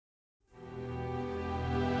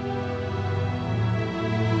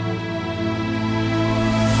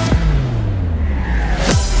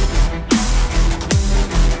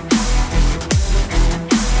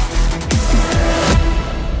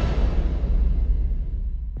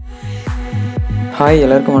Hi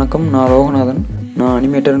எல்லாருக்கும் வணக்கம். நான் லோகநாதன். நான்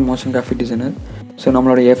animator and motion graphic designer. So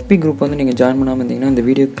நம்மளோட FB குரூப் வந்து நீங்கள் ஜாயின் பண்ணாமல் இருந்தீங்கன்னா இந்த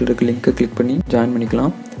வீடியோக்கு இருக்க லிங்க்கை கிளிக் பண்ணி ஜாயின்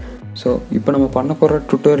பண்ணிக்கலாம். ஸோ இப்போ நம்ம பண்ண போகிற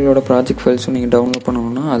டுட்டோரியலோட ப்ராஜெக்ட் ஃபைல்ஸும் நீங்கள் டவுன்லோட்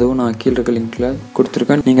பண்ணணும்னா அதுவும் நான் கீழே இருக்க லிங்க்கில்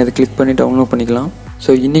கொடுத்துருக்கேன். நீங்கள் அதை கிளிக் பண்ணி டவுன்லோட் பண்ணிக்கலாம்.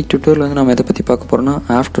 ஸோ இன்றைக்கி டுட்டோரியல் வந்து நம்ம எதை பற்றி பார்க்க போகிறோம்னா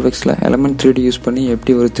ஆஃப்டர் எஃபெக்ட்ஸில் எலமெண்ட் 3D யூஸ் பண்ணி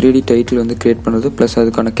எப்படி ஒரு 3D டைட்டில் வந்து க்ரியேட் பண்ணுறது, ப்ளஸ்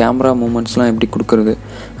அதுக்கான கேமரா மூமெண்ட்ஸ்லாம் எப்படி கொடுக்குறது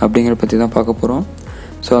அப்படிங்கிற பற்றி தான் பார்க்க போகிறோம்.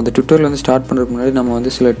 ஸோ அந்த டுட்டோரியல் வந்து ஸ்டார்ட் பண்ணுறதுக்கு முன்னாடி நம்ம வந்து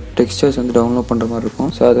சில டெக்ஸ்டர்ஸ் வந்து டவுன்லோட் பண்ணுற மாதிரி இருக்கும்.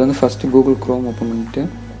 ஸோ அது வந்து ஃபஸ்ட்டு கூகுள் க்ரோம் ஓப்பன் பண்ணிவிட்டு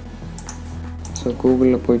ஸோ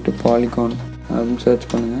கூகுளில் போய்ட்டு பாலிகான் அப்படின்னு சர்ச்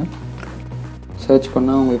பண்ணுங்கள். சர்ச்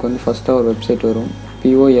பண்ணால் உங்களுக்கு வந்து ஃபஸ்ட்டாக ஒரு வெப்சைட் வரும்.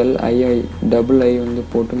 POLII வந்து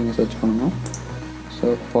போட்டு நீங்கள் சர்ச் பண்ணணும்.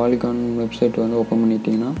 ஸோ பாலிகான் வெப்சைட் வந்து ஓப்பன்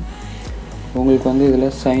பண்ணிட்டீங்கன்னா உங்களுக்கு வந்து இதில்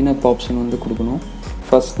சைன் அப் ஆப்ஷன் வந்து கொடுக்கணும்.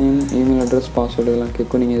 First name, email address, password இதெல்லாம்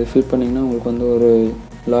கேட்கும். நீங்கள் இதை ஃபில் பண்ணிங்கன்னா உங்களுக்கு வந்து ஒரு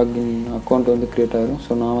லாகின் அக்கௌண்ட் வந்து க்ரியேட் ஆகிடும்.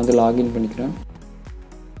 ஸோ நான் வந்து லாகின் பண்ணிக்கிறேன்.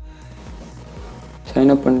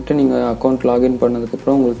 சைன்அப் பண்ணிவிட்டு நீங்கள் அக்கௌண்ட் லாகின்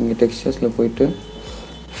பண்ணதுக்கப்புறம் உங்களுக்கு இங்கே டெக்ஸ்டர்ஸில் போயிட்டு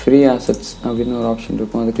ஃப்ரீ ஆசட்ஸ் அப்படின்னு ஒரு ஆப்ஷன்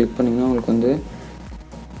இருக்கும். அதை கிளிக் பண்ணிங்கன்னா உங்களுக்கு வந்து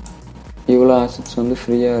இவ்வளோ ஆசட்ஸ் வந்து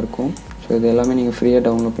ஃப்ரீயாக இருக்கும். ஸோ இது எல்லாமே நீங்கள் ஃப்ரீயாக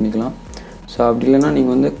டவுன்லோட் பண்ணிக்கலாம். ஸோ அப்படி இல்லைனா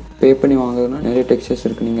நீங்கள் வந்து பே பண்ணி வாங்குறதுனா நிறைய டெக்ஸ்டர்ஸ்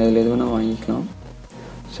இருக்குது, நீங்கள் அதில் எது வேணால் வாங்கிக்கலாம்.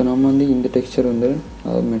 ஸோ நம்ம வந்து இந்த டெக்ஸ்டர் வந்து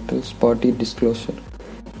மெட்டல் ஸ்பாட்டி டிஸ்க்ளோஷர்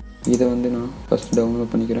இதை வந்து நான் ஃபஸ்ட்டு டவுன்லோட்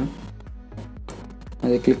பண்ணிக்கிறேன்.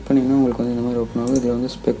 அதை கிளிக் பண்ணிங்கன்னா உங்களுக்கு வந்து இந்த மாதிரி ஓப்பன் ஆகும். இதில் வந்து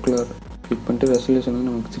ஸ்பெக்குலர் கிளிக் பண்ணிட்டு ரெசல்யூஷன் வந்து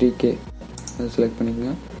நமக்கு 3K அதை செலக்ட்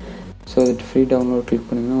பண்ணிக்கோங்க. ஸோ அது ஃப்ரீ டவுன்லோட் கிளிக்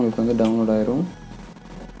பண்ணிங்கன்னா உங்களுக்கு வந்து டவுன்லோட் ஆயிரும்.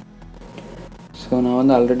 ஸோ நான்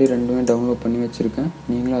வந்து ஆல்ரெடி ரெண்டுமே டவுன்லோட் பண்ணி வச்சுருக்கேன்.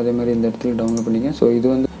 நீங்களும் அதே மாதிரி இந்த இடத்துல டவுன்லோட் பண்ணிங்க. ஸோ இது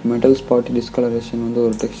வந்து மெட்டல் ஸ்பாட்டி டிஸ்கலரேஷன் வந்து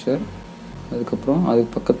ஒரு டெக்ஸ்சர். அதுக்கப்புறம்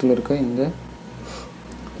அதுக்கு பக்கத்தில் இருக்க இந்த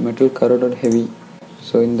மெட்டல் கரோடட் ஹெவி,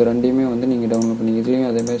 ஸோ இந்த ரெண்டையுமே வந்து நீங்கள் டவுன்லோட் பண்ணிங்க. இதுலேயும்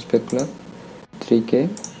அதேமாதிரி ஸ்பெக்குலர் 3K.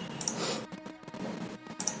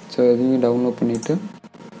 ஸோ இதையும் டவுன்லோட் பண்ணிவிட்டு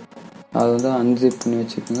அதை வந்து அன்சிப் பண்ணி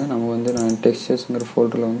வச்சுக்கோங்க. நம்ம வந்து நான் டெக்ஸ்டர்ஸுங்கிற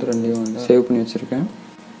ஃபோல்டரில் வந்து ரெண்டையும் வந்து சேவ் பண்ணி வச்சுருக்கேன்.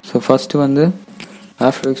 ஸோ ஃபஸ்ட்டு வந்து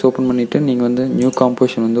ஆஃப்டர் எஃபெக்ட்ஸ் ஓப்பன் பண்ணிவிட்டு நீங்கள் வந்து நியூ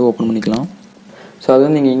காம்போசிஷன் வந்து ஓப்பன் பண்ணிக்கலாம். ஸோ அது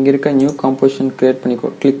வந்து நீங்கள் இங்கே இருக்க நியூ காம்போசிஷன் க்ரியேட் பண்ணி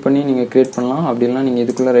கிளிக் பண்ணி நீங்கள் க்ரியேட் பண்ணலாம். அப்படி இல்லைனா நீங்கள்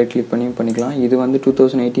இதுக்குள்ளே ரைட் கிளிக் பண்ணிக்கலாம். இது வந்து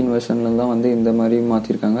 2018 வெர்ஷனில் தான் வந்து இந்த மாதிரி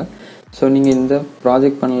மாற்றிருக்காங்க. ஸோ நீங்கள் இந்த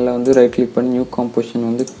ப்ராஜெக்ட் பேனலில் வந்து ரைட் கிளிக் பண்ணி நியூ காம்போசிஷன்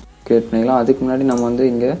வந்து க்ரியேட் பண்ணிக்கலாம். அதுக்கு முன்னாடி நம்ம வந்து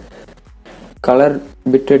இங்கே கலர்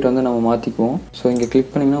பிட்ரேட் வந்து நம்ம மாற்றிக்குவோம். ஸோ இங்கே கிளிக்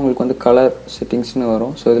பண்ணிங்கன்னா உங்களுக்கு வந்து கலர் செட்டிங்ஸ்னு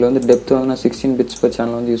வரும். ஸோ இதில் வந்து டெப்த் வந்து நான் 16 bits per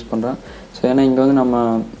சேனல் வந்து யூஸ் பண்ணுறேன். ஸோ ஏன்னா இங்கே வந்து நம்ம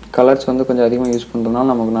கலர்ஸ் வந்து கொஞ்சம் அதிகமாக யூஸ் பண்ணுறதுனால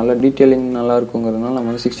நமக்கு நல்ல டீட்டெயிலிங் நல்லா இருக்குங்கிறதுனால நம்ம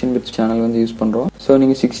வந்து 16 bits சேனல் வந்து யூஸ் பண்ணுறோம். ஸோ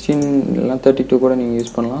நீங்கள் 16 இல்லைனா 32 கூட நீங்கள்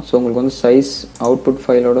யூஸ் பண்ணலாம். ஸோ உங்களுக்கு வந்து சைஸ், அவுட்புட்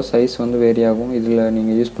ஃபைலோட சைஸ் வந்து வேரி ஆகும் இதில்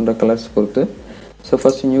நீங்கள் யூஸ் பண்ணுற கலர்ஸ் பொறுத்து. ஸோ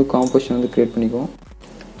ஃபஸ்ட்டு நியூ காம்போசிஷன் வந்து க்ரியேட் பண்ணிக்குவோம்.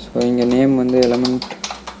 ஸோ இங்கே நேம் வந்து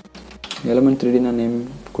எலமெண்ட் 3D நான் நேம்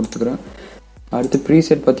கொடுத்துக்கிறேன். அடுத்து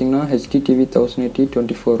ப்ரீசெட் பார்த்திங்கன்னா HDTV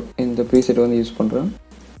 1080-24 இந்த ப்ரீசெட் வந்து யூஸ் பண்ணுறேன்.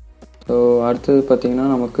 ஸோ அடுத்தது பார்த்திங்கன்னா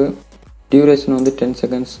நமக்கு டியூரேஷன் வந்து 10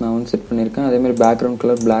 seconds நான் வந்து செட் பண்ணியிருக்கேன். அதேமாதிரி பேக்ரவுண்ட்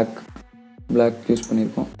கலர் பிளாக் யூஸ்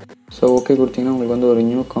பண்ணியிருக்கோம். ஸோ ஓகே கொடுத்திங்கன்னா உங்களுக்கு வந்து ஒரு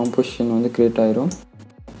நியூ காம்போசிஷன் வந்து க்ரியேட் ஆகிரும்.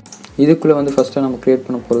 இதுக்குள்ளே வந்து ஃபஸ்ட்டாக நம்ம க்ரியேட்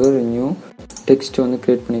பண்ண போகிறது ஒரு நியூ டெக்ஸ்ட் வந்து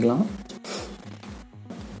க்ரியேட் பண்ணிக்கலாம்.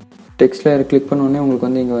 டெக்ஸ்ட் லேயர் கிளிக் பண்ணோடனே உங்களுக்கு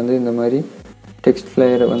வந்து இங்கே வந்து இந்த மாதிரி டெக்ஸ்ட்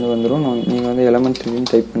லேயர் வந்து வந்துடும். நீங்கள் வந்து எலமெண்ட் 3D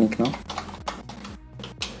டைப் பண்ணிக்கலாம்.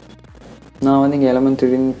 நான் வந்து இங்கே எலமெண்ட்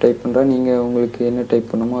 3D டைப் பண்ணுறேன். நீங்கள் உங்களுக்கு என்ன டைப்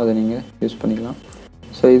பண்ணணுமோ அதை நீங்கள் யூஸ் பண்ணிக்கலாம்.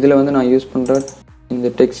 ஸோ இதில் வந்து நான் யூஸ் பண்ணுற இந்த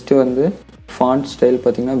டெக்ஸ்ட்டு வந்து ஃபாண்ட் ஸ்டைல்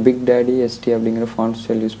பார்த்திங்கன்னா பிக் டேடி ST அப்படிங்கிற ஃபாண்ட்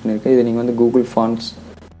ஸ்டைல் யூஸ் பண்ணியிருக்கேன். இதை நீங்கள் வந்து கூகுள் ஃபாண்ட்ஸ்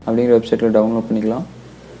அப்படிங்கிற வெப்சைட்டில் டவுன்லோட் பண்ணிக்கலாம்.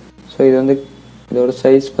 ஸோ இது வந்து இதோட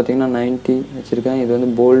சைஸ் பார்த்திங்கன்னா 90 வச்சுருக்கேன். இது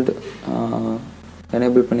வந்து போல்டு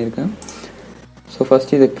எனேபிள் பண்ணியிருக்கேன். ஸோ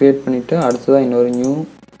ஃபஸ்ட்டு இதை க்ரியேட் பண்ணிவிட்டு அடுத்ததாக இன்னொரு நியூ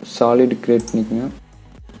சாலிட் க்ரியேட் பண்ணிக்கோங்க.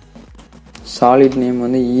 சாலிட் நேம்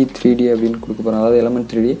வந்து E3D அப்படின்னு கொடுக்க போகிறோம், அதாவது எலமெண்ட்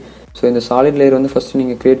 3D. ஸோ இந்த சாலிட் லேயர் வந்து ஃபஸ்ட்டு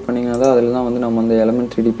நீங்கள் க்ரியேட் பண்ணிங்கன்னா தான் அதில் தான் வந்து நம்ம அந்த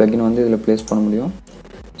எலமெண்ட் 3D ப்ளகின் வந்து இதில் ப்ளேஸ் பண்ண முடியும்.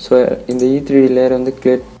 ஸோ இந்த E3D லேயர் வந்து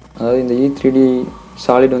அதாவது இந்த E3D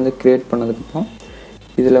சாலிட் வந்து க்ரியேட் பண்ணதுக்கப்புறம்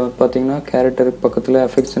இதில் பார்த்திங்கன்னா கேரக்டருக்கு பக்கத்தில்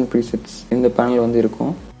எஃபெக்ட்ஸ் அண்ட் ப்ரீசெட்ஸ் இந்த பேனல் வந்து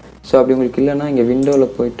இருக்கும். ஸோ அப்படி உங்களுக்கு இல்லைன்னா இங்கே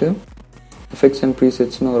விண்டோவில் போயிட்டு எஃபெக்ட்ஸ் அண்ட்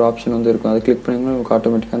ப்ரீசெட்ஸ்னு ஒரு ஆப்ஷன் வந்து இருக்கும். அதை கிளிக் பண்ணிங்கன்னா உங்களுக்கு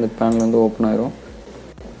ஆட்டோமேட்டிக்காக அந்த பேனல் வந்து ஓப்பன் ஆயிரும்.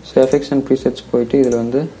 ஸோ எஃபெக்ட்ஸ் அண்ட் ப்ரீசெட்ஸ் போயிட்டு இதில்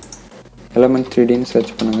வந்து எலமெண்ட் 3Dன்னு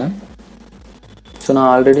சர்ச் பண்ணுங்கள். ஸோ நான்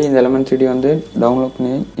ஆல்ரெடி இந்த எலமெண்ட் 3D வந்து டவுன்லோட்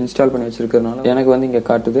பண்ணி இன்ஸ்டால் பண்ணி வச்சுருக்கிறதுனால எனக்கு வந்து இங்கே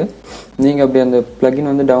காட்டுது. நீங்கள் அப்படி அந்த ப்ளகின்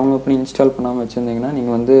வந்து டவுன்லோட் பண்ணி இன்ஸ்டால் பண்ணாமல் வச்சுருந்தீங்கன்னா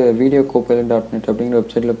நீங்கள் வந்து videocopilot.net அப்படிங்கிற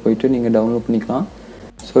வெப்சைட்டில் போயிட்டு நீங்கள் டவுன்லோட் பண்ணிக்கலாம்.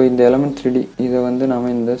 ஸோ இந்த எலமெண்ட் 3D இதை வந்து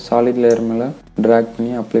நாம் இந்த சாலிட் லேயர் மேலே ட்ராக்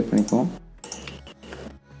பண்ணி அப்ளை பண்ணிக்குவோம்.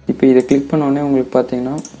 இப்போ இதை கிளிக் பண்ணோடனே உங்களுக்கு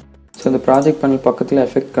பார்த்தீங்கன்னா ஸோ இந்த ப்ராஜெக்ட் பேனல் பக்கத்தில்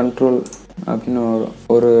எஃபெக்ட் கண்ட்ரோல் அப்படின்னு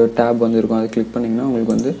ஒரு டேப் வந்து இருக்கும். அதை கிளிக் பண்ணிங்கன்னா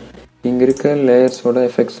உங்களுக்கு வந்து இங்கே இருக்க லேயர்ஸோட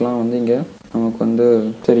எஃபெக்ட்ஸ்லாம் வந்து இங்கே நமக்கு வந்து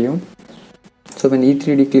தெரியும். ஸோ இப்போ இந்த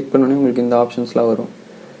E3D கிளிக் பண்ணோன்னே உங்களுக்கு இந்த ஆப்ஷன்ஸ்லாம் வரும்.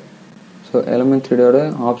 ஸோ எலமெண்ட் 3Dயோட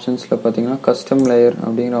ஆப்ஷன்ஸில் பார்த்தீங்கன்னா கஸ்டம் லேயர்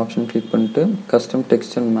அப்படிங்கிற ஆப்ஷன் கிளிக் பண்ணிட்டு கஸ்டம்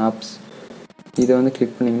டெக்ஸ்ட் அண்ட் மேப்ஸ் இதை வந்து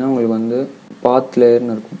கிளிக் பண்ணிங்கன்னா உங்களுக்கு வந்து பாத்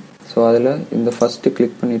லேயர்னு இருக்கும். ஸோ அதில் இந்த ஃபஸ்ட்டு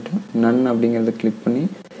கிளிக் பண்ணிவிட்டு நன் அப்படிங்கிறத கிளிக் பண்ணி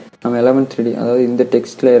நம்ம எலமெண்ட் 3D அதாவது இந்த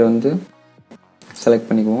டெக்ஸ்ட் லேயர் வந்து செலக்ட்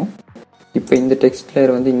பண்ணிக்குவோம். இப்போ இந்த டெக்ஸ்ட்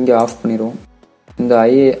லேயர் வந்து இங்கே ஆஃப் பண்ணிடுவோம். இந்த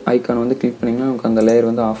ஐக்கான் வந்து கிளிக் பண்ணிங்கன்னா நமக்கு அந்த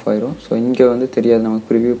லேயர் வந்து ஆஃப் ஆயிரும். ஸோ இங்கே வந்து தெரியாது, நமக்கு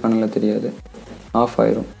ப்ரிவியூ பண்ணல தெரியாது, ஆஃப்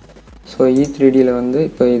ஆயிரும். ஸோ E3Dயில் வந்து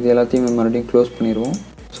இப்போ இது எல்லாத்தையும் மறுபடியும் க்ளோஸ் பண்ணிடுவோம்.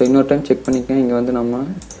 ஸோ இன்னொரு டைம் செக் பண்ணிக்கோங்க. இங்கே வந்து நம்ம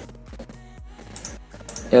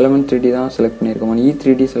எலமெண்ட் 3D தான் செலக்ட் பண்ணியிருக்கோம்.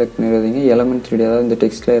 E3D செலக்ட் பண்ணிடுறீங்க, எலமெண்ட் 3D அதாவது இந்த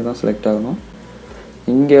டெக்ஸ்ட் லேயர் தான் செலக்ட் ஆகணும்.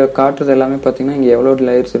 இங்கே காட்டுறது எல்லாமே பார்த்தீங்கன்னா இங்கே எவ்வளோ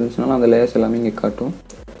லேயர்ஸ் இருந்துச்சுனாலும் அந்த லேயர்ஸ் எல்லாமே இங்கே காட்டும்.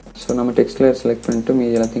 ஸோ நம்ம டெக்ஸ்ட் லேயர் செலக்ட் பண்ணிவிட்டு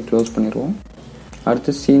மீதி எல்லாத்தையும் க்ளோஸ் பண்ணிடுவோம்.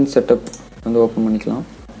 அடுத்து சீன் செட்டப் வந்து ஓப்பன் பண்ணிக்கலாம்.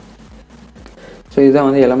 ஸோ இதுதான்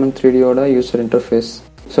வந்து element 3Dயோட user interface.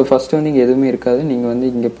 So first வந்து இங்கே எதுவுமே இருக்காது. நீங்கள் வந்து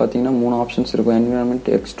இங்கே பார்த்தீங்கன்னா 3 ஆப்ஷன்ஸ் இருக்கும், என்விரான்மெண்ட்,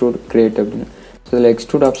 எக்ஸ்ட்ரூட், கிரியேட் அப்படின்னு. ஸோ இதில்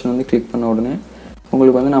எக்ஸ்ட்ரூட் ஆப்ஷன் வந்து கிளிக் பண்ண உடனே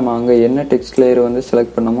உங்களுக்கு வந்து நம்ம அங்கே என்ன டெக்ஸ்ட் லேயர் வந்து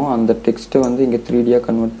செலக்ட் பண்ணமோ அந்த டெக்ஸ்ட்டை வந்து இங்கே 3Dயாக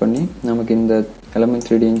கன்வெர்ட் பண்ணி நமக்கு இந்த எலமெண்ட்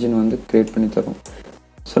 3D இன்ஜின் வந்து கிரியேட் பண்ணி தரும்.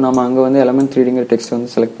 ஸோ நம்ம அங்கே வந்து எலமெண்ட் 3Dங்கிற டெக்ஸ்ட் வந்து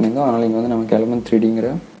செலக்ட் பண்ணியிருந்தோம். அதனால் இங்கே வந்து நமக்கு எலமெண்ட் 3Dங்கிற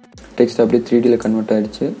டெக்ஸ்ட் அப்படியே 3Dயில் கன்வெர்ட்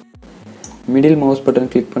ஆகிடுச்சு. மிடில் மவுஸ்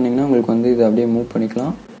பட்டன் கிளிக் பண்ணிங்கன்னா உங்களுக்கு வந்து இதை அப்படியே மூவ்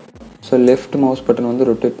பண்ணிக்கலாம். ஸோ லெஃப்ட் மவுஸ் பட்டன் வந்து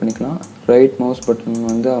ரொட்டேட் பண்ணிக்கலாம். ரைட் மவுஸ் பட்டன்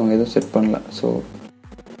வந்து அவங்க எதுவும் செட் பண்ணல. ஸோ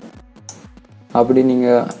அப்படி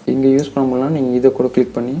நீங்கள் இங்கே யூஸ் பண்ண முடியலாம், நீங்கள் இதை கூட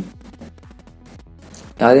கிளிக் பண்ணி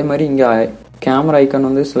அதே மாதிரி இங்கே கேமரா ஐக்கான்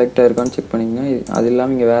வந்து செலக்ட் ஆகிருக்கான்னு செக் பண்ணிக்கங்க. அது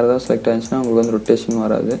இல்லாமல் இங்கே வேறு ஏதாவது செலக்ட் ஆகிடுச்சுன்னா உங்களுக்கு வந்து ரொட்டேஷன்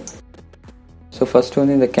வராது. ஸோ ஃபஸ்ட்டு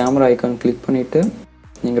வந்து இந்த கேமரா ஐக்கான் கிளிக் பண்ணிவிட்டு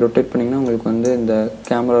நீங்கள் ரொட்டேட் பண்ணிங்கன்னா உங்களுக்கு வந்து இந்த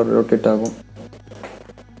கேமரா ரொட்டேட் ஆகும்.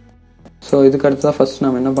 ஸோ இதுக்கு அடுத்து தான் ஃபஸ்ட்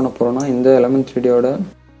நம்ம என்ன பண்ண போகிறோம்னா இந்த எலமெண்ட் 3Dயோட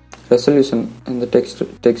ரெசல்யூஷன், இந்த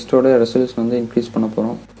டெக்ஸ்ட்டோட ரெசல்யூஷன் வந்து இன்க்ரீஸ் பண்ண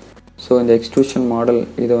போகிறோம். ஸோ இந்த எக்ஸ்ட்ரூஷன் மாடல்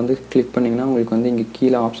இதை வந்து கிளிக் பண்ணிங்கன்னா உங்களுக்கு வந்து இங்கே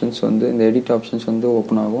கீழே ஆப்ஷன்ஸ் வந்து இந்த எடிட் ஆப்ஷன்ஸ் வந்து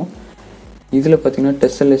ஓப்பன் ஆகும். இதில் பார்த்தீங்கன்னா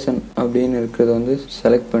டெசலேஷன் அப்படின்னு இருக்கிறத வந்து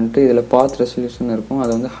செலக்ட் பண்ணிட்டு இதில் பாத் ரெசல்யூஷன் இருக்கும்,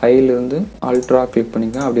 அதை வந்து ஹைலேருந்து அல்ட்ரா கிளிக்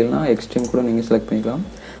பண்ணிக்கலாம். அப்படி இல்லைனா எக்ஸ்ட்ரீம் கூட நீங்கள் செலக்ட் பண்ணிக்கலாம்.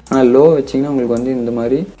 ஆனால் லோ வச்சிங்கன்னா உங்களுக்கு வந்து இந்த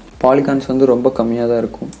மாதிரி பாலிகான்ஸ் வந்து ரொம்ப கம்மியாக தான்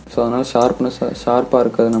இருக்கும். ஸோ அதனால் ஷார்ப்பாக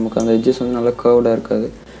இருக்காது, நமக்கு அந்த எட்ஜஸ் வந்து நல்லா கர்வ்டாக இருக்காது.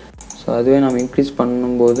 ஸோ அதுவே நம்ம இன்க்ரீஸ்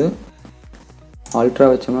பண்ணும்போது அல்ட்ரா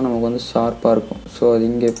வச்சோம்னா நமக்கு வந்து ஷார்ப்பாக இருக்கும். ஸோ அது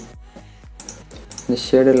இங்கே இந்த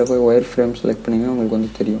ஷேடரில் போய் ஒயர் ஃப்ரேம் செலக்ட் பண்ணிங்கன்னா உங்களுக்கு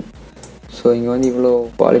வந்து தெரியும். ஸோ இங்கே வந்து இவ்வளோ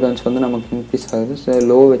பாலிகான்ஸ் வந்து நமக்கு இன்க்ரீஸ் ஆகுது. ஸோ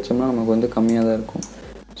லோ வச்சோம்னா நமக்கு வந்து கம்மியாக தான் இருக்கும்.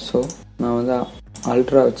 ஸோ நான் வந்து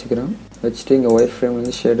அல்ட்ரா வச்சுக்கிறேன், வச்சுட்டு இங்கே ஒயர் ஃப்ரேம்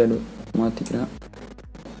வந்து ஷேடட் மாற்றிக்கிறேன்.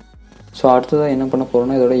 ஸோ அடுத்ததாக என்ன பண்ண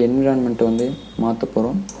போகிறோம்னா இதோட என்விரான்மெண்ட்டை வந்து மாற்ற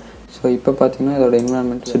போகிறோம். ஸோ இப்போ பார்த்தீங்கன்னா இதோட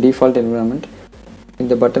என்விரான்மெண்ட், ஸோ டிஃபால்ட் என்விரான்மெண்ட்,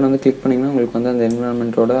 இந்த பட்டன் வந்து கிளிக் பண்ணிங்கன்னா உங்களுக்கு வந்து அந்த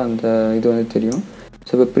என்விரான்மெண்ட்டோட அந்த இது வந்து தெரியும்.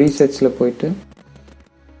 ஸோ இப்போ ப்ரீசெட்ஸில் போயிட்டு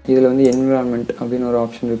இதில் வந்து என்விரான்மெண்ட் அப்படின்னு ஒரு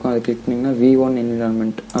ஆப்ஷன் இருக்கும், அதை கிளிக் பண்ணிங்கன்னா V1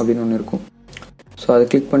 என்விரான்மெண்ட் அப்படின்னு ஒன்று இருக்கும். ஸோ அதை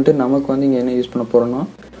கிளிக் பண்ணிட்டு நமக்கு வந்து இங்கே என்ன யூஸ் பண்ண போகிறோன்னா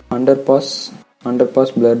அண்டர்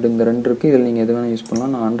பாஸ் பிளட் இந்த 2 இருக்குது. இதில் நீங்கள் எது வேணால் யூஸ்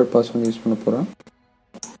பண்ணலாம். நான் அண்டர் பாஸ் வந்து யூஸ் பண்ண போகிறேன்,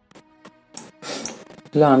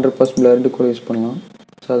 இல்லை அண்டர் பாஸ் பிளட் கூட யூஸ் பண்ணலாம்.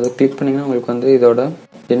 ஸோ அதை கிளிக் பண்ணிங்கன்னா உங்களுக்கு வந்து இதோட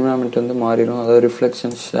என்விரான்மெண்ட் வந்து மாறிடும், அதாவது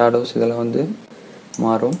ரிஃப்ளெக்ஷன், ஷேடோஸ் இதெல்லாம் வந்து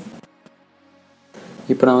மாறும்.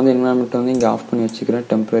 இப்போ நான் வந்து என்விரான்மெண்ட் வந்து இங்கே ஆஃப் பண்ணி வச்சுக்கிறேன்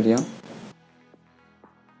டெம்பரரியாக.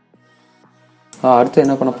 அடுத்து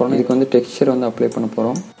என்ன பண்ண போகிறோம்னா இதுக்கு வந்து டெக்ஸ்சர் வந்து அப்ளை பண்ண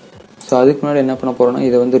போகிறோம். ஸோ அதுக்கு முன்னாடி என்ன பண்ண போகிறோம்னா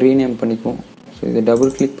இதை வந்து ரீநேம் பண்ணிக்குவோம். ஸோ இதை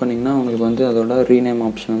டபுள் கிளிக் பண்ணிங்கன்னா உங்களுக்கு வந்து அதோட ரீநேம்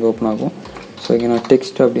ஆப்ஷன் வந்து ஓப்பன் ஆகும். ஸோ இங்கே நான்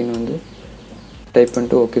டெக்ஸ்ட் அப்படின்னு வந்து டைப்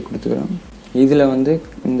பண்ணிட்டு ஓகே கொடுத்துக்கிறேன். இதில் வந்து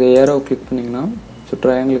இந்த ஏரோ கிளிக் பண்ணிங்கன்னா ஸோ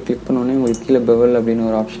ட்ரையாங்கிள் கிளிக் பண்ணோடனே உங்களுக்கு கீழே பெவல் அப்படின்னு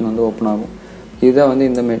ஒரு ஆப்ஷன் வந்து ஓப்பன் ஆகும். இதுதான் வந்து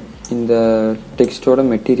இந்த டெக்ஸ்ட்டோட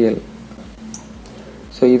மெட்டீரியல்.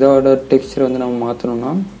 ஸோ இதோட டெக்ஸ்சர் வந்து நம்ம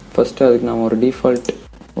மாற்றணும்னா ஃபஸ்ட்டு அதுக்கு நம்ம ஒரு டிஃபால்ட்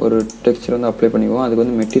ஒரு டெக்ஸ்சர் வந்து அப்ளை பண்ணிக்குவோம். அதுக்கு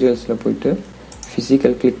வந்து மெட்டீரியல்ஸில் போயிட்டு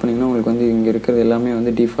ஃபிசிக்கல் கிளிக் பண்ணிங்கன்னா உங்களுக்கு வந்து இங்கே இருக்கிறது எல்லாமே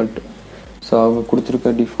வந்து டிஃபால்ட். ஸோ அவங்க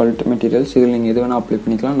கொடுத்துருக்க டிஃபால்ட் மெட்டீரியல்ஸ் இதில் நீங்கள் எது வேணால் அப்ளை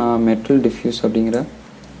பண்ணிக்கலாம். நான் மெட்டல் டிஃப்யூஸ் அப்படிங்கிற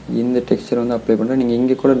இந்த டெக்ஸ்சர் வந்து அப்ளை பண்ணுறேன். நீங்கள்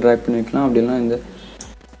இங்கே கூட ட்ராக் பண்ணிக்கலாம், அப்படின்னா இந்த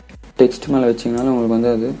டெக்ஸ்ட் மேலே வச்சிங்கனாலும் உங்களுக்கு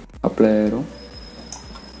வந்து அது அப்ளை ஆயிரும்.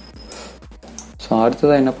 ஸோ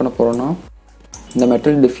அடுத்ததாக என்ன பண்ண போகிறோன்னா இந்த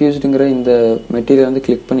மெட்டல் டிஃப்யூஸ்டுங்கிற இந்த மெட்டீரியல் வந்து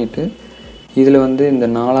கிளிக் பண்ணிவிட்டு இதில் வந்து இந்த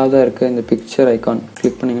 4ஆவதாக இருக்க இந்த பிக்சர் ஐக்கான்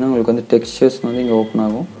கிளிக் பண்ணிங்கன்னா உங்களுக்கு வந்து டெக்ஸ்சர்ஸ் வந்து இங்கே ஓப்பன்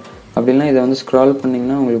ஆகும். அப்படின்னா இதை வந்து ஸ்க்ரால்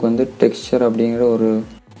பண்ணிங்கன்னா உங்களுக்கு வந்து டெக்ஸ்சர் அப்படிங்கிற ஒரு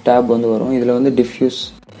டேப் வந்து வரும். இதில் வந்து டிஃப்யூஸ்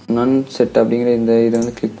நன் செட் அப்படிங்கிற இந்த இதை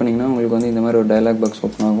வந்து கிளிக் பண்ணிங்கன்னா உங்களுக்கு வந்து இந்த மாதிரி ஒரு டயலாக் பாக்ஸ்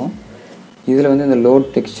ஓப்பன் ஆகும். இதில் வந்து இந்த லோட்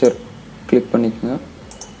டெக்ஸ்சர் கிளிக் பண்ணிக்கோங்க.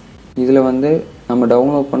 இதில் வந்து நம்ம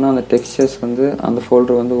டவுன்லோட் பண்ண அந்த டெக்ஸ்சர்ஸ் வந்து அந்த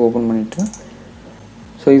ஃபோல்டர் வந்து ஓப்பன் பண்ணிவிட்டு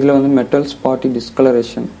ஸோ இதில் வந்து மெட்டல் ஸ்பாட்டி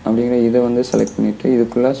டிஸ்கலரேஷன் அப்படிங்கிற இதை வந்து செலக்ட் பண்ணிவிட்டு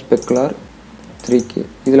இதுக்குள்ளே ஸ்பெக்குலார் 3K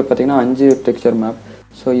இதில் பார்த்தீங்கன்னா 5 டெக்ஸ்சர் மேப்.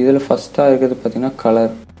 ஸோ இதில் ஃபஸ்ட்டாக இருக்கிறது பார்த்திங்கன்னா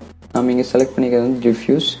கலர். நம்ம இங்கே செலக்ட் பண்ணிக்கிறது வந்து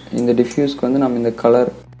டிஃப்யூஸ். இந்த டிஃப்யூஸ்க்கு வந்து நம்ம இந்த கலர்,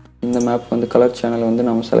 இந்த மேப் வந்து கலர் சேனலை வந்து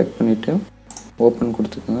நம்ம செலக்ட் பண்ணிவிட்டு ஓப்பன்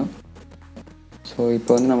கொடுத்துக்கோங்க. ஸோ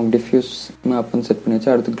இப்போ வந்து நமக்கு டிஃப்யூஸ் மேப் வந்து செட் பண்ணி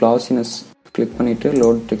வச்சு அடுத்து கிளாசினஸ் கிளிக் பண்ணிவிட்டு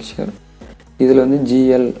லோட் டெக்ஸ்சர். இதில் வந்து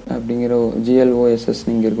GL அப்படிங்கிற GLOSS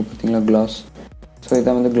இங்கே இருக்குது பார்த்தீங்களா, கிளாஸ். ஸோ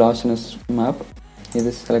இதான் வந்து கிளாசினஸ் மேப். இது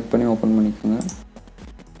செலக்ட் பண்ணி ஓப்பன் பண்ணிக்கோங்க.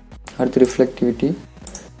 அடுத்து ரிஃப்ளெக்டிவிட்டி.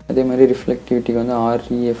 அதே மாதிரி ரிஃப்ளெக்டிவிட்டிக்கு வந்து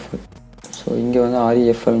REFL. ஸோ இங்கே வந்து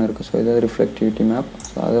REFLனு இருக்குது. ஸோ இதாவது ரிஃப்ளெக்டிவிட்டி மேப்.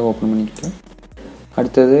 ஸோ அதை ஓப்பன் பண்ணிக்கிட்டு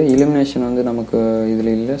அடுத்தது இலுமினேஷன் வந்து நமக்கு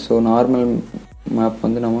இதில் இல்லை. ஸோ நார்மல் மேப்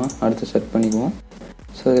வந்து நம்ம அடுத்து செட் பண்ணிக்குவோம்.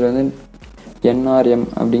 ஸோ இதில் வந்து NRM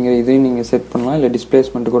அப்படிங்கிற இதையும் நீங்கள் செட் பண்ணலாம், இல்லை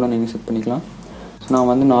டிஸ்பிளேஸ்மெண்ட்டு கூட நீங்கள் செட் பண்ணிக்கலாம். ஸோ நான்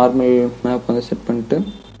வந்து நார்மல் மேப் வந்து செட் பண்ணிட்டு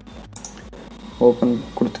ஓப்பன்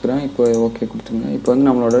கொடுத்துக்கிறேன். இப்போ ஓகே கொடுத்துருங்க. இப்போ வந்து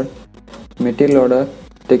நம்மளோட மெட்டீரியலோட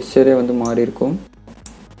டெக்ஸ்சரே வந்து மாறி இருக்கும்.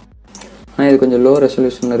 ஆனால் இது கொஞ்சம் லோ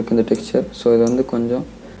ரெசல்யூஷனில் இருக்குது இந்த டெக்ஸ்சர். ஸோ இது வந்து கொஞ்சம்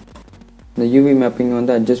இந்த UV மேப்பிங்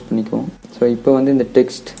வந்து அட்ஜஸ்ட் பண்ணிக்குவோம். ஸோ இப்போ வந்து இந்த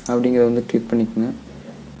டெக்ஸ்ட் அப்படிங்கிறத வந்து கிளிக் பண்ணிக்கோங்க.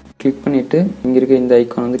 கிளிக் பண்ணிவிட்டு இங்கே இருக்க இந்த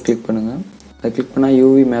ஐக்கான் வந்து கிளிக் பண்ணுங்கள். அதை கிளிக் பண்ணால்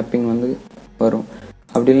UV மேப்பிங் வந்து வரும்.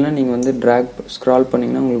 அப்படி இல்லைனா நீங்கள் வந்து ஸ்க்ரால்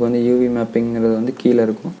பண்ணிங்கன்னா உங்களுக்கு வந்து UV மேப்பிங்கிறது வந்து கீழே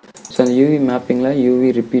இருக்கும். ஸோ அந்த UV மேப்பிங்கில் UV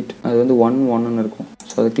ரிப்பீட் அது வந்து 1 இருக்கும்.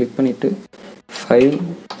 ஸோ அதை கிளிக் பண்ணிவிட்டு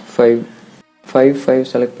 5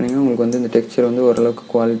 செலக்ட் பண்ணிங்கன்னா உங்களுக்கு வந்து இந்த டெக்ஸ்சர் வந்து ஓரளவுக்கு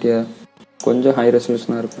குவாலிட்டியாக கொஞ்சம் ஹை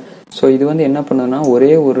ரெசல்யூஷனாக இருக்கும். ஸோ இது வந்து என்ன பண்ணுதுன்னா,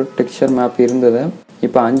 ஒரே ஒரு டெக்ஸ்சர் மேப் இருந்ததை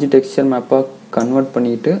இப்போ 5 டெக்ஸ்சர் மேப்பாக கன்வெர்ட்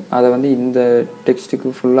பண்ணிவிட்டு அதை வந்து இந்த டெக்ஸ்ட்டுக்கு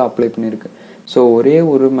ஃபுல்லாக அப்ளை பண்ணியிருக்கு. ஸோ ஒரே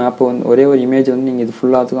ஒரு மேப்பை வந்து ஒரே ஒரு இமேஜ் வந்து நீங்கள் இது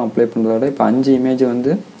ஃபுல்லாத்துக்கும் அப்ளை பண்ணுறதோட இப்போ 5 இமேஜை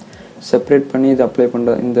வந்து செப்பரேட் பண்ணி இது அப்ளை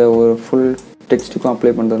பண்ணுற இந்த ஒரு ஃபுல் டெக்ஸ்ட்டுக்கும்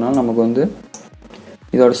அப்ளை பண்ணுறதுனால நமக்கு வந்து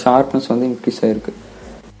இதோட ஷார்ப்னஸ் வந்து இன்க்ரீஸ் ஆகிருக்கு.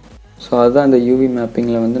 ஸோ அதுதான் இந்த UV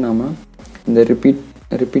மேப்பிங்கில் வந்து நம்ம இந்த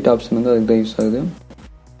ரிப்பீட் ஆப்ஷன் வந்து அதுக்கு தான் யூஸ் ஆகுது.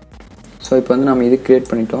 ஸோ இப்போ வந்து நம்ம இது க்ரியேட்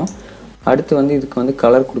பண்ணிட்டோம். அடுத்து வந்து இதுக்கு வந்து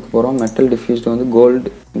கலர் கொடுக்க போகிறோம். மெட்டல் டிஃப்யூஸ்டு வந்து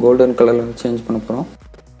கோல்டன் கலரில் வந்து சேஞ்ச் பண்ண போகிறோம்.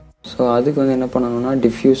 ஸோ அதுக்கு வந்து என்ன பண்ணணும்னா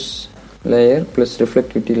diffuse layer plus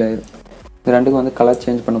reflectivity layer இது ரெண்டுக்கும் வந்து கலர்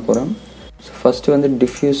சேஞ்ச் பண்ண போகிறோம். ஸோ ஃபஸ்ட்டு வந்து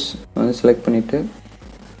டிஃப்யூஸ் வந்து செலக்ட் பண்ணிவிட்டு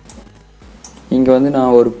இங்கே வந்து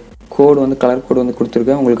நான் ஒரு கோடு வந்து கலர் கோடு வந்து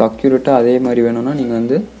கொடுத்துருக்கேன். உங்களுக்கு அக்யூரேட்டாக அதே மாதிரி வேணும்னா நீங்கள்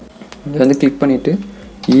வந்து இங்கே வந்து கிளிக் பண்ணிவிட்டு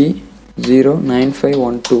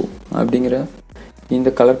E09512 அப்படிங்கிற இந்த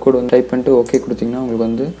கலர் கோடு வந்து டைப் பண்ணிட்டு ஓகே கொடுத்தீங்கன்னா உங்களுக்கு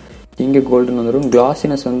வந்து இங்கே கோல்டன் வந்துடும்.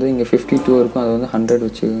 கிளாஸினஸ் வந்து இங்கே 52 இருக்கும், அதை வந்து 100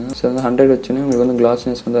 வச்சுக்கோங்க. ஸோ வந்து 100 வச்சோன்னே உங்களுக்கு வந்து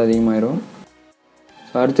கிளாஸினஸ் வந்து அதிகமாகிடும்.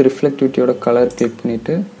 ஸோ அடுத்து ரிஃப்ளெக்டிவிட்டியோட கலர் கிளிக்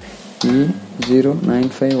பண்ணிவிட்டு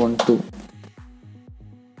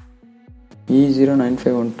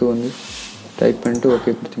E09512 வந்து டைப் பண்ணிட்டு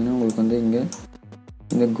ஓகே கொடுத்தீங்கன்னா உங்களுக்கு வந்து இங்கே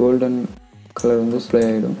இந்த கோல்டன் கலர் வந்து ஸ்ப்ளே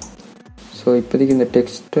ஆகிடும். ஸோ இப்போதைக்கு இந்த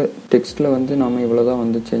டெக்ஸ்ட்டில் வந்து நம்ம இவ்வளோ தான்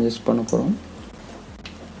வந்து சேஞ்சஸ் பண்ண போகிறோம்.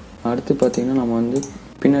 அடுத்து பார்த்திங்கன்னா நம்ம வந்து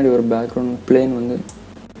பின்னாடி ஒரு பேக்ரவுண்ட் பிளேன் வந்து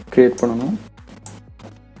க்ரியேட் பண்ணணும்.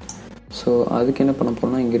 ஸோ அதுக்கு என்ன பண்ண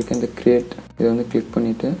போகிறோம்னா இங்கே இருக்க இந்த க்ரியேட் இதை வந்து கிளிக்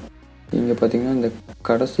பண்ணிவிட்டு இங்கே பார்த்திங்கன்னா இந்த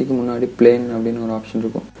கடைசிக்கு முன்னாடி பிளேன் அப்படின்னு ஒரு ஆப்ஷன்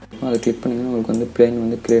இருக்கும். அதை கிளிக் பண்ணிங்கன்னா உங்களுக்கு வந்து பிளேன்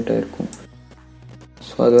வந்து க்ரியேட் ஆகிருக்கும்.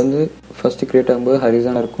 ஸோ அது வந்து ஃபஸ்ட்டு க்ரியேட் ஆகும்போது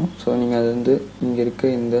ஹரிசானாக இருக்கும். ஸோ நீங்கள் அது வந்து இங்கே இருக்க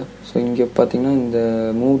ஸோ இங்கே பார்த்திங்கன்னா இந்த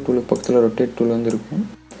மூவ் டூலுக்கு பக்கத்தில் ரொட்டேட் டூல் வந்து இருக்கும்.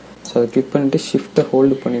 ஸோ அதை கிளிக் பண்ணிவிட்டு ஷிஃப்ட்டை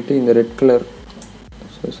ஹோல்டு பண்ணிவிட்டு இந்த ரெட் கலர்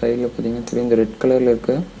ஸோ சைடில் பார்த்திங்கன்னா தெரியும் இந்த ரெட் கலரில்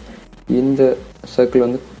இருக்க இந்த சர்க்கிள்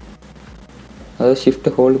வந்து அதாவது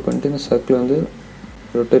ஷிஃப்ட்டை ஹோல்டு பண்ணிட்டு இந்த சர்க்கிள் வந்து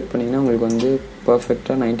ரொட்டேட் பண்ணிங்கன்னா உங்களுக்கு வந்து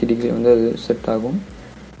பர்ஃபெக்டாக 90 டிகிரி வந்து அது செட் ஆகும்.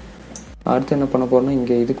 அடுத்து என்ன பண்ண போகிறோம்னா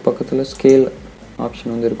இங்கே இதுக்கு பக்கத்தில் ஸ்கேல்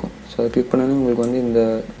ஆப்ஷன் வந்து இருக்கும். ஸோ அதை கிளிக் பண்ணோன்னா உங்களுக்கு வந்து இந்த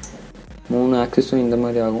 3 ஆக்சிஸும் இந்த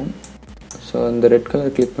மாதிரி ஆகும். ஸோ அந்த ரெட்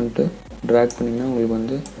கலர் கிளிக் பண்ணிட்டு ட்ராக் பண்ணிங்கன்னா உங்களுக்கு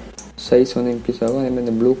வந்து சைஸ் வந்து இன்க்ரீஸ் ஆகும். அதேமாதிரி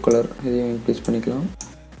இந்த ப்ளூ கலர் இதையும் இன்க்ரீஸ் பண்ணிக்கலாம்.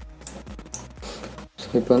 ஸோ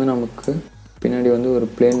இப்போ வந்து நமக்கு பின்னாடி வந்து ஒரு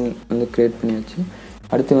பிளேன் வந்து க்ரியேட் பண்ணியாச்சு.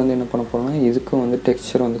 அடுத்து வந்து என்ன பண்ண போகிறோம்னா இதுக்கும் வந்து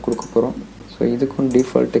டெக்ஸ்சர் வந்து கொடுக்க போகிறோம். ஸோ இதுக்கும்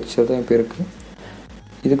டிஃபால்ட் டெக்ஸ்சர் தான் இப்போ இருக்குது.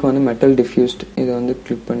 இதுக்கு வந்து மெட்டல் டிஃப்யூஸ்ட் இதை வந்து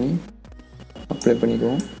கிளிக் பண்ணி அப்ளை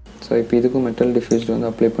பண்ணிக்குவோம். ஸோ இப்போ இதுக்கும் மெட்டல் டிஃப்யூஸ்ட் வந்து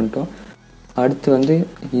அப்ளை பண்ணிட்டோம். அடுத்து வந்து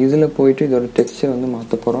இதில் போயிட்டு இதோட டெக்ஸ்சர் வந்து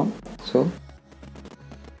மாற்ற போகிறோம். ஸோ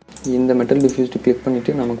இந்த மெட்டல் டிஃப்யூஸ்டு கிளிக்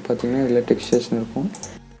பண்ணிவிட்டு நமக்கு பார்த்திங்கன்னா இதில் டெக்ஸ்சர்ஸ்னு இருக்கும்.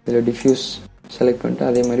 இதில் டிஃப்யூஸ் செலக்ட் பண்ணிட்டு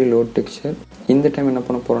அதே மாதிரி லோட் டெக்ஸ்சர். இந்த டைம் என்ன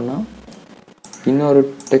பண்ண போகிறோன்னா இன்னொரு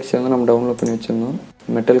டெக்ஸ்சர் வந்து நம்ம டவுன்லோட் பண்ணி வச்சுருந்தோம்,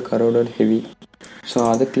 மெட்டல் கரோடட் ஹெவி. ஸோ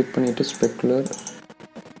அதை கிளிக் பண்ணிவிட்டு ஸ்பெக்குலர்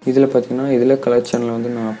இதில் பார்த்திங்கன்னா இதில் கலர் சேனலை வந்து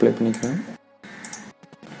நான் அப்ளை பண்ணிக்கிறேன்.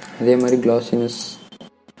 அதே மாதிரி கிளாஸினஸ்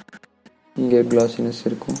இங்கே கிளாஸினஸ்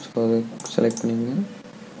இருக்கும். ஸோ அதை செலக்ட் பண்ணிங்க.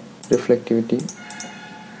 Reflectivity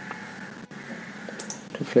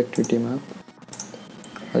map.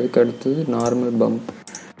 அதுக்கு அடுத்தது normal pump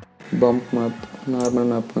map. Normal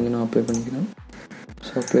map வந்து நான் அப்ளை பண்ணிக்கிறேன்.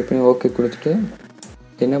 ஸோ அப்ளை பண்ணி ஓகே கொடுத்துட்டு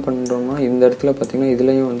என்ன பண்ணுறோம்னா இந்த இடத்துல பார்த்திங்கன்னா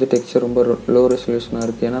இதுலேயும் வந்து டெக்ஸ்சர் ரொம்ப லோ ரெசல்யூஷனாக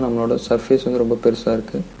இருக்குது. ஏன்னா நம்மளோட சர்ஃபேஸ் வந்து ரொம்ப பெருசாக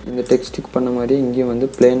இருக்குது. இந்த டெக்ஸ்ட்டுக்கு பண்ண மாதிரி இங்கேயும் வந்து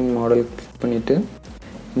பிளேன் மாடல் கிளிக் பண்ணிவிட்டு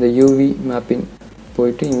இந்த யூவி மேப்பிங்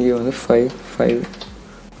போயிட்டு இங்கேயும் வந்து 5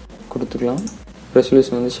 கொடுத்துக்கலாம்.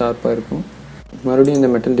 ரெசல்யூஷன் வந்து ஷார்ப்பாக இருக்கும். மறுபடியும் இந்த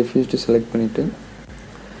மெட்டல் டிஃப்யூஸ்டு செலக்ட் பண்ணிவிட்டு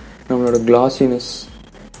நம்மளோட கிளாஸினஸ்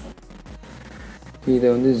இதை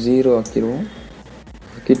வந்து 0 ஆக்கிடுவோம்.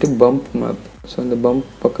 ஆக்கிட்டு பம்ப் மேப், ஸோ இந்த பம்ப்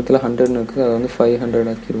பக்கத்தில் 100 இருக்குது, அதை வந்து 500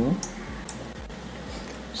 ஆக்கிடுவோம்.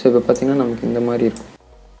 ஸோ இப்போ பார்த்திங்கன்னா நமக்கு இந்த மாதிரி இருக்கும்.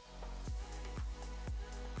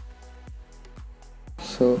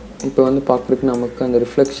 ஸோ இப்போ வந்து பார்க்குறதுக்கு நமக்கு அந்த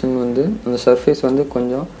ரிஃப்ளெக்ஷன் வந்து அந்த சர்ஃபேஸ் வந்து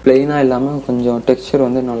கொஞ்சம் பிளெயினாக இல்லாமல் கொஞ்சம் டெக்ஸ்சர்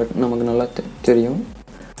வந்து நமக்கு நல்லா தெரியும்.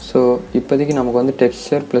 ஸோ இப்போதைக்கு நமக்கு வந்து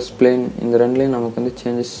டெக்ஸ்சர் ப்ளஸ் பிளெயின் இந்த ரெண்டுலேயும் நமக்கு வந்து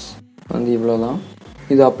சேஞ்சஸ் வந்து இவ்வளோ தான்.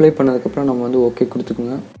 இது அப்ளை பண்ணதுக்கப்புறம் நம்ம வந்து ஓகே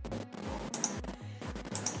கொடுத்துக்குங்க.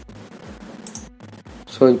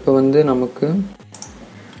 ஸோ இப்போ வந்து நமக்கு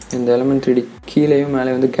இந்த எலமெண்ட் 3D கீழேயும்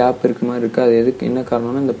மேலே வந்து கேப் இருக்க மாதிரி இருக்குது. அது எதுக்கு என்ன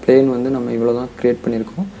காரணம்னா இந்த பிளேன் வந்து நம்ம இவ்வளோ தான் க்ரியேட்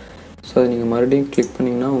பண்ணியிருக்கோம். ஸோ அதை நீங்கள் மறுபடியும் கிளிக்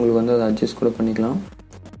பண்ணிங்கன்னா உங்களுக்கு வந்து அதை அட்ஜஸ்ட் கூட பண்ணிக்கலாம்.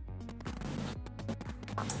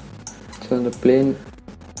 ஸோ இந்த பிளேன்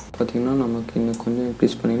பார்த்திங்கன்னா நமக்கு இன்னும் கொஞ்சம்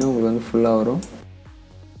இன்க்ரீஸ் பண்ணிங்கன்னா உங்களுக்கு வந்து ஃபுல்லாக வரும்.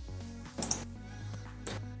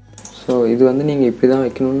 ஸோ இது வந்து நீங்கள் இப்படி தான்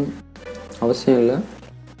வைக்கணும்னு அவசியம் இல்லை.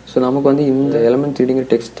 ஸோ நமக்கு வந்து இந்த எலமெண்ட் 3Dங்கிற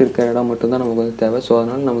டெக்ஸ்ட் இருக்கிற இடம் மட்டும்தான் நமக்கு வந்து தேவை. ஸோ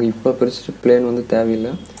அதனால் நமக்கு இப்போ பெருசு பிளேன் வந்து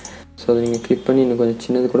தேவையில்லை. ஸோ அதை நீங்கள் கிளிக் பண்ணி இன்னும் கொஞ்சம்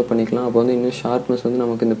சின்னது கூட பண்ணிக்கலாம். அப்போ வந்து இன்னும் ஷார்ப்னஸ் வந்து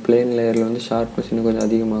நமக்கு இந்த பிளேன் லேயரில் வந்து ஷார்ப்னஸ் இன்னும் கொஞ்சம்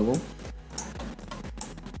அதிகமாகும்.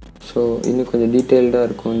 ஸோ இன்னும் கொஞ்சம் டீட்டெயில்டாக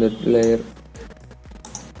இருக்கும் இந்த லேயர்.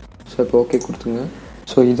 ஸோ இப்போ ஓகே கொடுத்துங்க.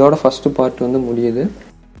 ஸோ இதோட ஃபஸ்ட்டு பார்ட் வந்து முடியுது.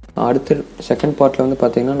 அடுத்த செகண்ட் பார்ட்டில் வந்து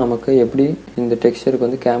பார்த்திங்கன்னா நமக்கு எப்படி இந்த டெக்ஸ்சருக்கு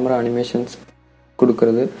வந்து கேமரா அனிமேஷன்ஸ்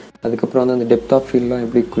கொடுக்குறது, அதுக்கப்புறம் வந்து அந்த டெப்த் ஆஃப் ஃபீல்ட்லாம்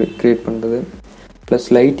எப்படி க்ரியேட் பண்ணுறது, ப்ளஸ்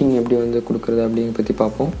லைட்டிங் எப்படி வந்து கொடுக்குறது அப்படிங்கிற பற்றி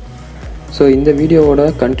பார்ப்போம். ஸோ இந்த வீடியோவோட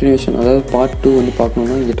கண்டினியூஷன், அதாவது பார்ட் 2 வந்து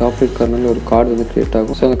பார்க்கணுன்னா இங்கே டாப் ரைட் கார்னரில் ஒரு கார்டு வந்து க்ரியேட்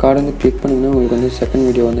ஆகும். ஸோ அந்த கார்டு வந்து கிளிக் பண்ணிங்கன்னா உங்களுக்கு வந்து செகண்ட்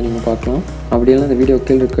வீடியோ வந்து நீங்கள் பார்க்கலாம். அப்படியெல்லாம் அந்த வீடியோ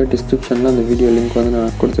கீழே இருக்க டிஸ்கிரிப்ஷனில் அந்த வீடியோ லிங்க் வந்து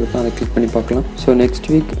நான் கொடுத்துருக்கேன், அதை கிளிக் பண்ணி பார்க்கலாம். ஸோ நெக்ஸ்ட்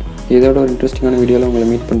வீக் இதோட ஒரு இன்ட்ரெஸ்டிங்கான வீடியோவில் உங்களை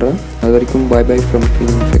மீட் பண்ணுறேன். அது வரைக்கும் பை ஃப்ரம்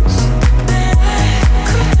ஃபில்மி.